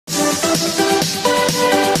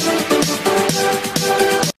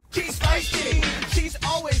She's feisty, she's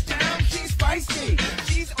always down, she's feisty,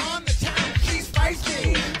 she's on the town, she's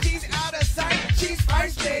feisty, she's out of sight, she's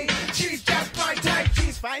feisty, she's just my type,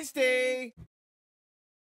 she's feisty.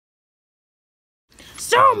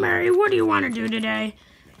 So, Mary, what do you want to do today?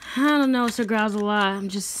 I don't know, Sir Growls A Lot. I'm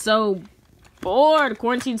just so bored.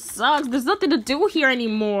 Quarantine sucks. There's nothing to do here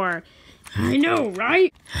anymore. I know,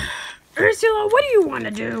 right? Ursula, what do you want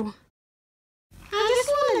to do? I just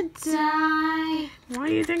want to die. Why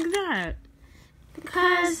do you think that?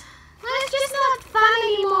 Because life's just not fun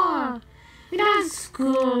anymore. We're not at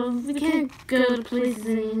school. We can't go to places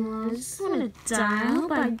anymore. I just want to die. I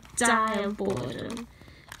hope I die of boredom.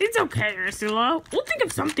 It's okay, Ursula. We'll think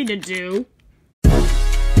of something to do.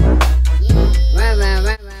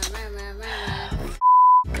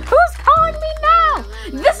 Who's calling me now?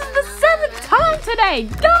 This is the 7th time today.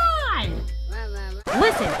 Done!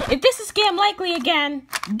 Listen, if this is scam likely again,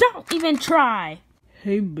 don't even try.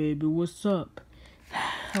 Hey, baby, what's up?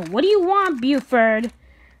 What do you want, Buford?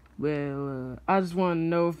 Well, I just want to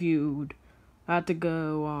know if you'd have to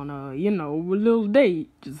go on a little date.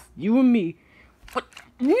 Just you and me. What?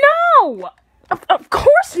 No! Of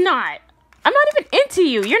course not! I'm not even into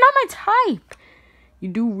you. You're not my type. You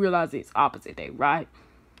do realize it's opposite day, right?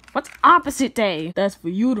 What's opposite day? That's for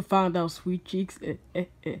you to find out, sweet cheeks.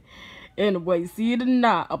 Anyway, see you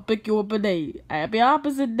tonight. I'll pick you up a date. Happy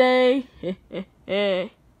opposite day. What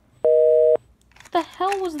the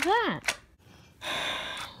hell was that?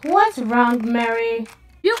 What's wrong, Mary?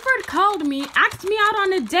 Buford called me, asked me out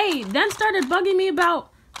on a date, then started bugging me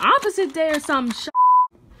about opposite day or some sh**.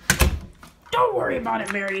 Don't worry about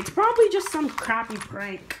it, Mary. It's probably just some crappy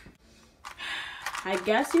prank. I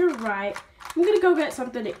guess you're right. I'm gonna go get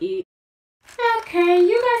something to eat. Okay,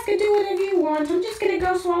 you guys can do whatever you want. I'm just gonna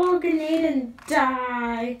go swallow a grenade and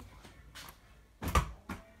die.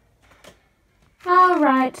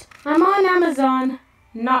 Alright, I'm on Amazon.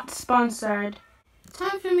 Not sponsored.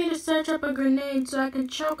 Time for me to search up a grenade so I can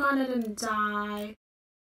choke on it and die.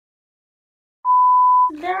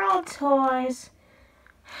 They're all toys.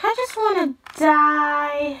 I just want to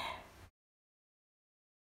die.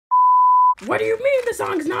 What do you mean the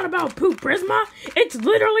song's not about poop, Prisma? It's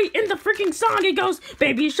literally in the freaking song. It goes,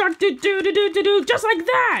 baby shark do do do do do do, just like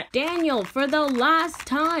that. Daniel, for the last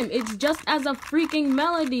time, it's just as a freaking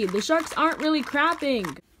melody. The sharks aren't really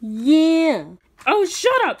crapping. Yeah. Oh,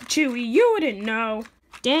 shut up, Chewie. You wouldn't know.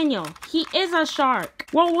 Daniel, he is a shark.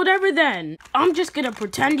 Well, whatever then. I'm just gonna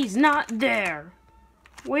pretend he's not there.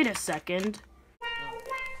 Wait a second.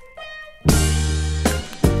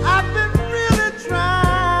 I've been really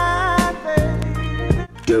trying, baby.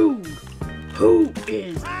 Dude, who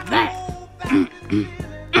is that?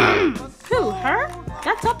 Who, her?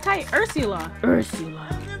 That's uptight Ursula. Ursula.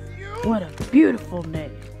 What a beautiful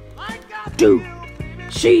name. Dude,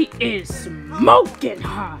 she is smoking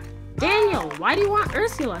hot. Daniel, why do you want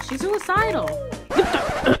Ursula? She's suicidal.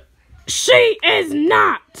 She is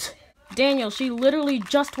not! Daniel, she literally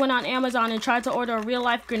just went on Amazon and tried to order a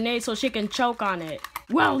real-life grenade so she can choke on it.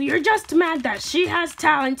 Well, you're just mad that she has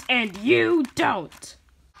talent and you don't.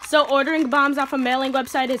 So ordering bombs off a mailing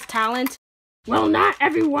website is talent? Well, not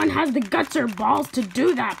everyone has the guts or balls to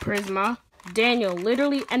do that, Prisma. Daniel,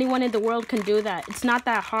 literally anyone in the world can do that. It's not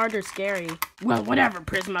that hard or scary. Well, whatever,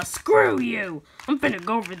 Prisma. Screw you. I'm finna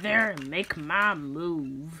go over there and make my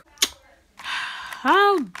move.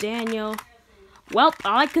 Oh, Daniel. Well,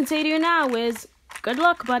 all I can say to you now is, good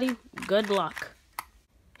luck, buddy. Good luck.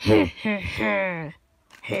 Hey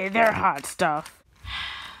there, hot stuff.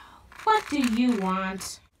 What do you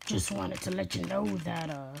want? Just wanted to let you know that,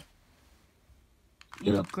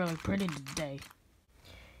 you look really pretty today.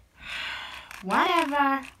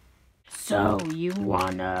 Whatever. So, you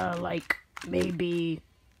wanna, like, maybe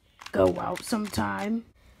go out sometime?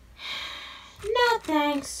 No,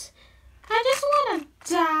 thanks. I just wanna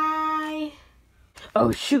die.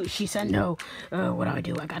 Oh, shoot, she said no. What do I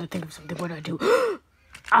do? I gotta think of something. What do I do?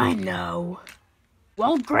 I know.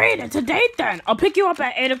 Well, great. It's a date then. I'll pick you up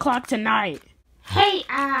at 8 o'clock tonight. Hey,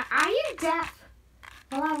 are you deaf?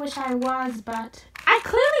 Well, I wish I was, but I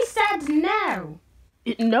clearly said no.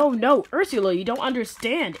 No, Ursula, you don't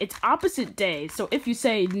understand. It's opposite day, so if you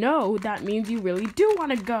say no, that means you really do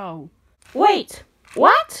want to go. Wait,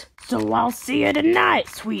 what? So I'll see you tonight,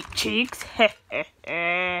 sweet cheeks.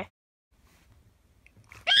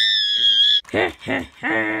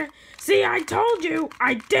 See, I told you,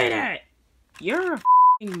 I did it. You're a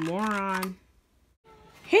f***ing moron.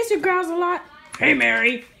 Hey, Sir Growls A Lot. Hey,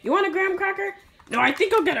 Mary, you want a graham cracker? No, I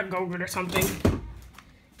think I'll get a Go-Gurt or something.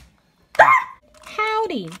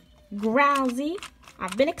 Howdy, Growsy.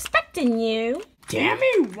 I've been expecting you.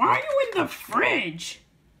 Tammy, why are you in the fridge?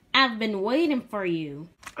 I've been waiting for you.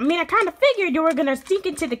 I mean, I kind of figured you were gonna sneak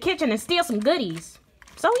into the kitchen and steal some goodies.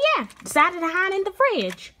 So yeah, decided to hide in the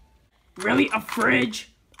fridge. Really, a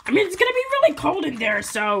fridge? I mean, it's gonna be really cold in there,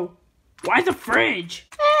 so why the fridge?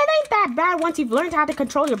 It ain't that bad once you've learned how to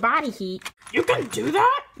control your body heat. You can do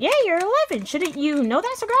that? Yeah, you're 11. Shouldn't you know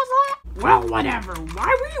that, Sir Growls A Lot? Well, whatever. Why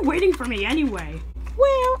were you waiting for me anyway?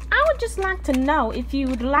 Well, I would just like to know if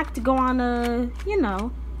you'd like to go on a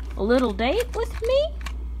little date with me?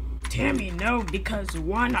 Tammy, no, because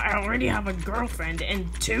 1, I already have a girlfriend, and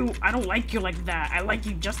 2, I don't like you like that. I like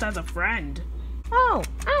you just as a friend. Oh,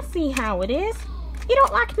 I see how it is. You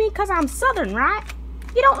don't like me because I'm Southern, right?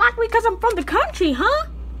 You don't like me because I'm from the country, huh?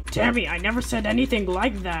 Tammy, I never said anything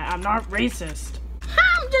like that. I'm not racist.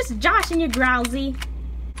 I'm just joshing you, Growsy.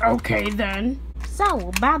 Okay, then. So,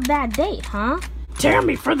 about that date, huh?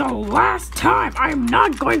 Tammy, for the last time, I am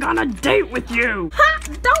not going on a date with you. Ha!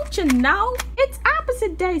 Don't you know? It's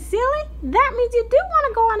opposite day, silly. That means you do want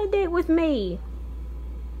to go on a date with me.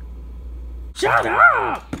 Shut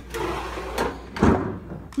up!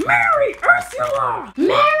 Mary! Ursula!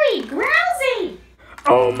 Mary, Growsy!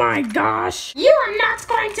 Oh my gosh! You are not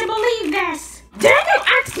going to believe this! Daniel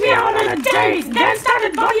asked me out on a date, then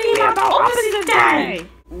started bugging me about opposite day!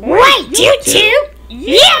 Wait, you two?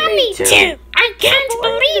 Yeah, me too! I can't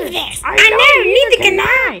believe this! I know, neither can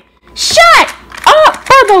I! Shut up,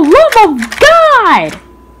 for the love of God!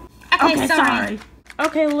 Okay, sorry.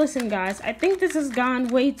 Okay, listen, guys. I think this has gone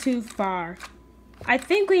way too far. I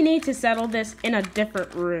think we need to settle this in a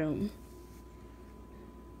different room.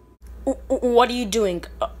 What are you doing?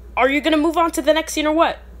 Are you gonna move on to the next scene or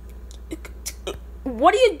what?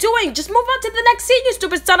 What are you doing? Just move on to the next scene, you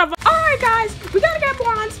stupid son of a... Alright, guys. We gotta get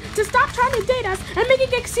Blondes to stop trying to date us and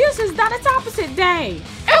making excuses that it's opposite day.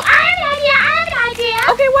 Oh, I have an idea!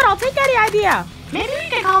 Okay, what? I'll take any idea. Maybe we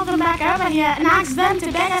can call them back over here and ask them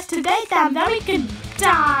to beg us to date them, then we could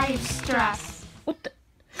die of stress. What the...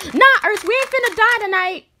 Nah, Earth, we ain't finna die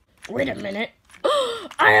tonight. Wait a minute.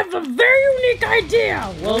 I have a very unique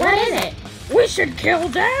idea. Well, what is it? We should kill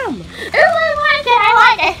them. Ooh, I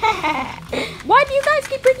like it! Why do you guys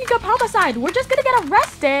keep bringing up homicide? We're just gonna get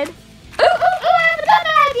arrested. Ooh, I have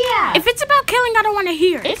another idea! If it's about killing, I don't want to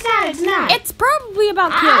hear. It's not. It's probably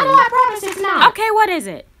about I killing. know, I promise it's not. Okay, what is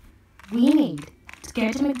it? We need to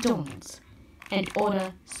go to McDonald's and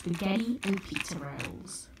order spaghetti and pizza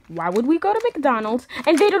rolls. Why would we go to McDonald's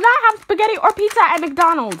and they do not have spaghetti or pizza at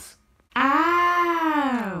McDonald's?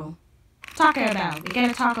 Oh. Taco Bell. We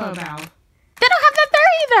get a Taco Bell. They don't have that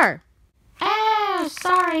there either. Oh,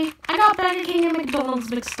 sorry. I got Burger King and McDonald's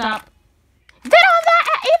mixed up. They don't have that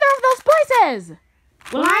at either of those places.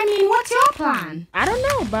 Well, I mean, what's your plan? I don't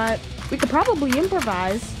know, but we could probably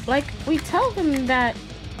improvise. Like, we tell them that...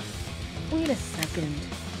 Wait a second.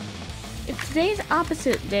 If today's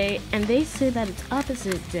opposite day and they say that it's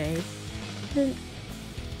opposite day, then...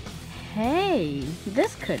 Hey,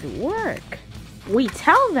 this could work. We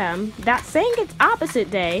tell them that saying it's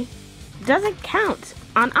opposite day doesn't count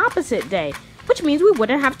on opposite day, which means we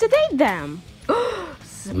wouldn't have to date them.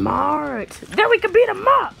 Smart. Then we can beat them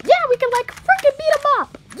up. Yeah, we can like freaking beat them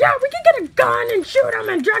up. Yeah, we can get a gun and shoot them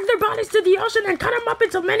and drag their bodies to the ocean and cut them up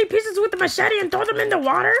into many pieces with a machete and throw them in the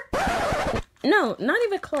water. No, not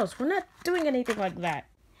even close. We're not doing anything like that.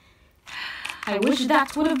 I wish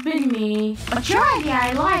that would have been me. But your idea,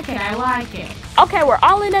 I like it. Okay, we're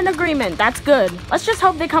all in agreement. That's good. Let's just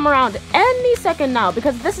hope they come around any second now,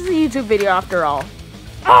 because this is a YouTube video after all.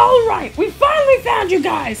 All right, we finally found you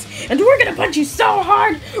guys, and we're gonna punch you so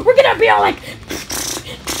hard, we're gonna be all like...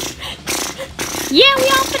 Yeah, we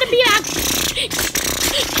all finna be like...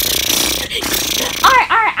 Alright,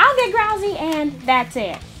 I'll get Growsy, and that's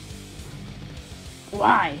it.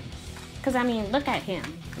 Why? Because, I mean, look at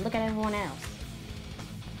him. Look at everyone else.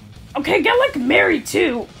 Okay, get like Mary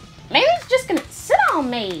too. Mary's just gonna sit on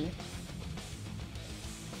me.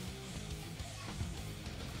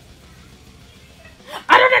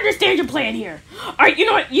 I don't understand your plan here. Alright, you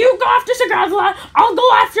know what? You go after Sir Growls A Lot, I'll go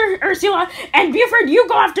after Ursula, and Buford, you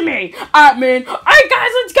go after me. Man. Alright,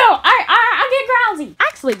 guys, let's go. I'll get Growsy.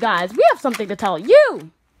 Actually, guys, we have something to tell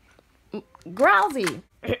you. Growsy.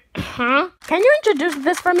 Huh? Can you introduce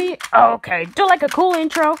this for me? Okay. Do like a cool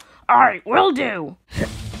intro. Alright, will do.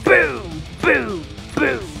 Boom, boom,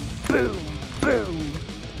 boom, boom, boom.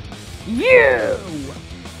 You!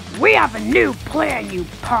 We have a new plan, you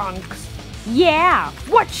punks. Yeah.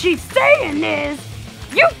 What she's saying is,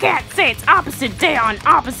 you can't say it's opposite day on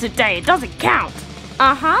opposite day. It doesn't count.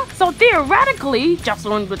 Uh-huh. So theoretically, just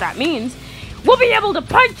learned what that means, we'll be able to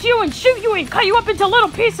punch you and shoot you and cut you up into little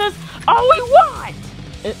pieces all we want.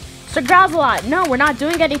 Sir Growls A Lot, no, we're not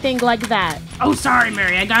doing anything like that. Oh, sorry,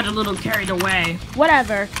 Mary. I got a little carried away.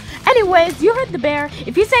 Whatever. Anyways, you heard the bear.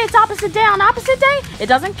 If you say it's opposite day on opposite day, it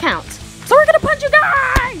doesn't count. So we're gonna punch you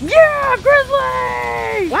guys! Yeah,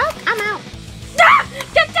 Grizzly! Well, I'm out. Ah!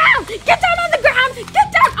 Get down! Get down on the ground!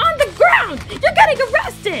 Get down on the ground! You're getting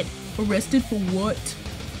arrested! Arrested for what?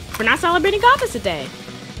 For not celebrating opposite day.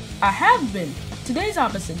 I have been. Today's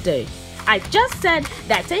opposite day. I just said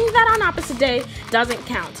that saying that on opposite day doesn't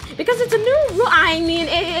count. Because it's a new rule. I mean,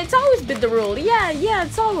 it's always been the rule. Yeah,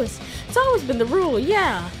 it's always been the rule,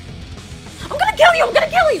 yeah. I'm gonna kill you! I'm gonna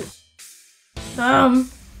kill you!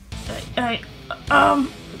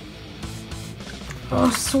 Oh,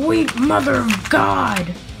 sweet mother of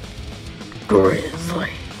God.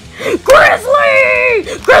 Grizzly. Grizzly!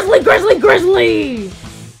 Grizzly, Grizzly, Grizzly!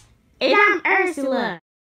 And I'm Ursula.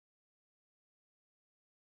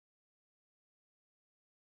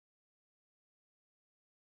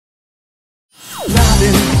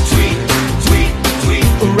 Robin, tweet, tweet, tweet,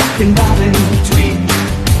 rockin' Robin, tweet,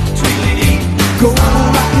 tweet, go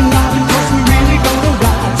rockin' Robin, 'cause we really gonna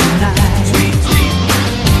ride tonight. Tweet, tweet,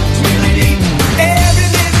 tweet, every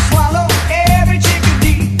little swallow, every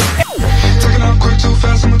chickadee. Taking off quick too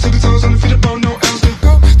fast, on my tippy toes on the feet of bow, no L still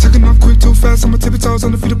go. Taking off quick too fast, on my tippy toes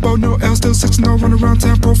on the feet of bow, no L still 6-0, run around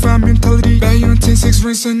town, profile mentality. Bad on 10-6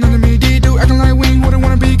 rings, and none of me do acting like we ain't what I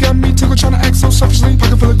wanna be. Got me tickle trying to act so selfish.